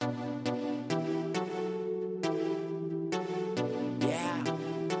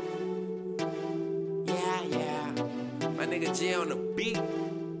J on the beat.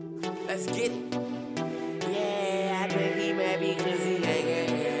 Let's get it. Yeah, I think he mad because he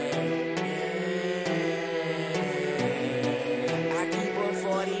I keep a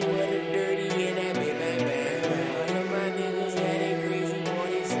 40 with a dirty in that big bang bang. All of my niggas, yeah, they crazy, boy,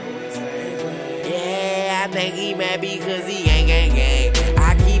 they so insane. Yeah, I think he mad because he gang.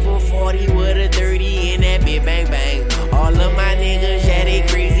 I keep a 40 with a 30 in that big bang bang. All of my niggas, yeah, they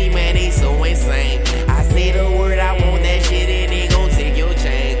crazy, man, they so insane. I say the word, I want that shit, and they gon' take your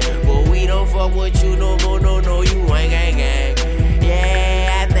chain. But we don't fuck with you no more, no, you ain't gang.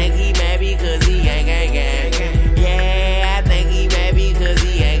 Yeah, I think he mad because he ain't gang. Yeah, I think he mad because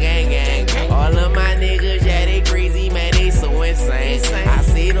he ain't gang. All of my niggas, yeah, they crazy, man, they so insane. I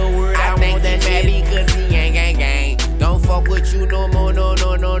say the word, I want that shit because he ain't gang. Don't fuck with you no more, no,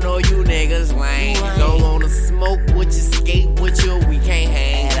 you niggas lame. Don't wanna smoke with you, skate with you, we can't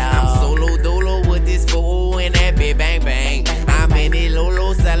hang. I'm solo dolo with this fool and that big bang bang. I'm in it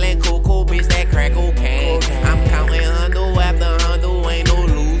Lolo selling cocoa, bitch, that crack cocaine. I'm counting hundo after hundo, ain't no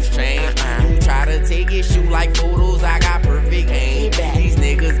loose chain. You try to take it, shoot like photos, I got perfect aim. These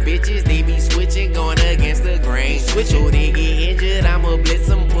niggas bitches, they be switching, going against the grain. So they get injured, I'ma blitz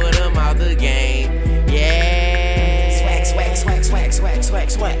them, put them out the game. Yeah.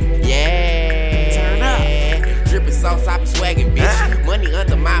 Swag. Yeah. Turn up. Drippin' sauce, I be swaggin', bitch. Money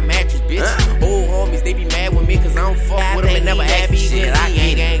under my mattress, bitch. Old homies, they be mad with me cause I don't fuck with them and never have shit. I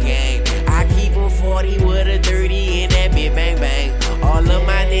gang. I keep a 40 with a 30 in that big bang bang. All of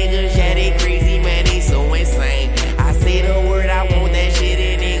my niggas, yeah, they crazy, man, they so insane. I say the word, I want that shit,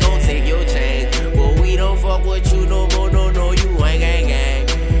 and they gon' take your chain. But we don't fuck with you no more, no, you ain't gang.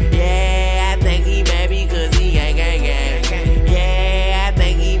 Yeah, I think he mad because he ain't gang. Yeah, I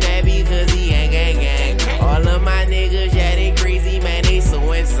think he mad because he ain't gang. All of my niggas, yeah, they crazy, man, they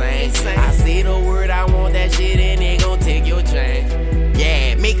so insane. I say the word, I want that shit, and they gon' take your chain.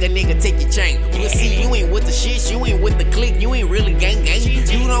 Yeah, make a nigga take your chain. You see, you ain't with the shit, you ain't with the clique, you ain't really gang.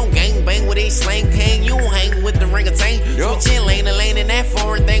 You don't gang bang with a slang gang, you don't hang with the ring-a-tang. Switching lane to lane in that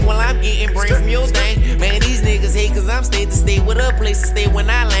foreign thing while I'm getting brain from your thing. Man, these niggas hate cause I'm state to state with a place to stay when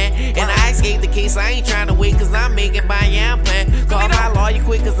I land. And I escape the case, I ain't trying to wait cause I'm making by I'm plan. Call my lawyer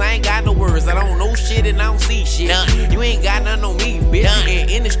quick cause I ain't got no words. I don't know shit and I don't see shit. You ain't got nothing on me, bitch. And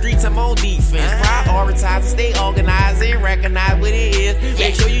in the streets, I'm on defense. Prioritize and stay organized and recognize what it is.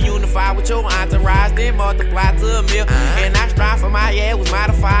 Make sure you unify with your entourage, then multiply to a mill. And I strive for my was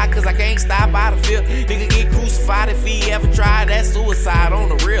modified cause I can't stop by the field. Nigga get crucified if he ever tried that suicide on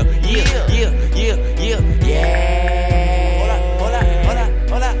the real. Yeah.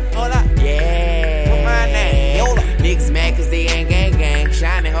 Hold up. Yeah. What's my name? Niggas mad cause they ain't gang.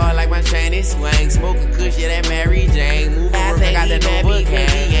 Shining hard like my shiny swing. Smoking kush, yeah, that Mary Jane. Moving work, I got that Nova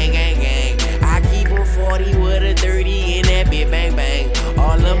gang. I keep a 40 with a 30 in that big bang bang.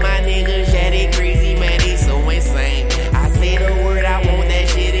 All of my niggas, yeah, they crazy, man, they so insane. I say the word, I want that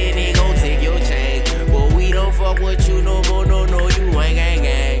shit, and they gon' take your chain. But we don't fuck with you no more, no, you ain't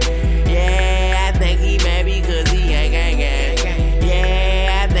gang. Yeah, I think he mad because he ain't gang.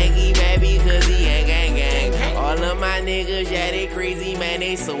 Yeah, I think he mad because he ain't gang. All of my niggas, yeah, they crazy, man,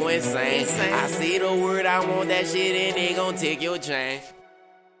 they so insane. I say the word, I want that shit, and they gon' take your chain.